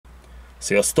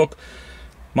Sziasztok!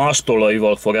 Más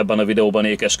tollaival fog ebben a videóban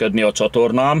ékeskedni a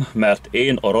csatornám, mert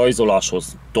én a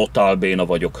rajzoláshoz totál béna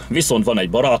vagyok. Viszont van egy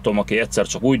barátom, aki egyszer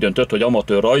csak úgy döntött, hogy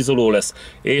amatőr rajzoló lesz,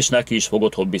 és neki is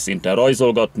fogott hobbi szinten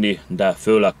rajzolgatni, de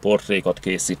főleg portrékat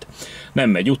készít. Nem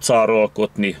megy utcára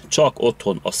alkotni, csak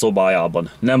otthon a szobájában.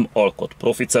 Nem alkot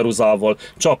profi ceruzával,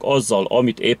 csak azzal,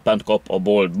 amit éppen kap a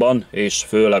boltban, és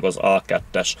főleg az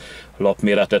A2-es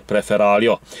lapméretet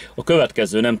preferálja. A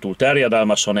következő nem túl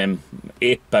terjedelmes, hanem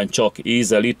éppen csak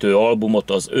ízelítő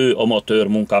albumot az ő amatőr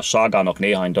munkásságának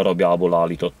néhány darabjából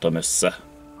állítottam össze.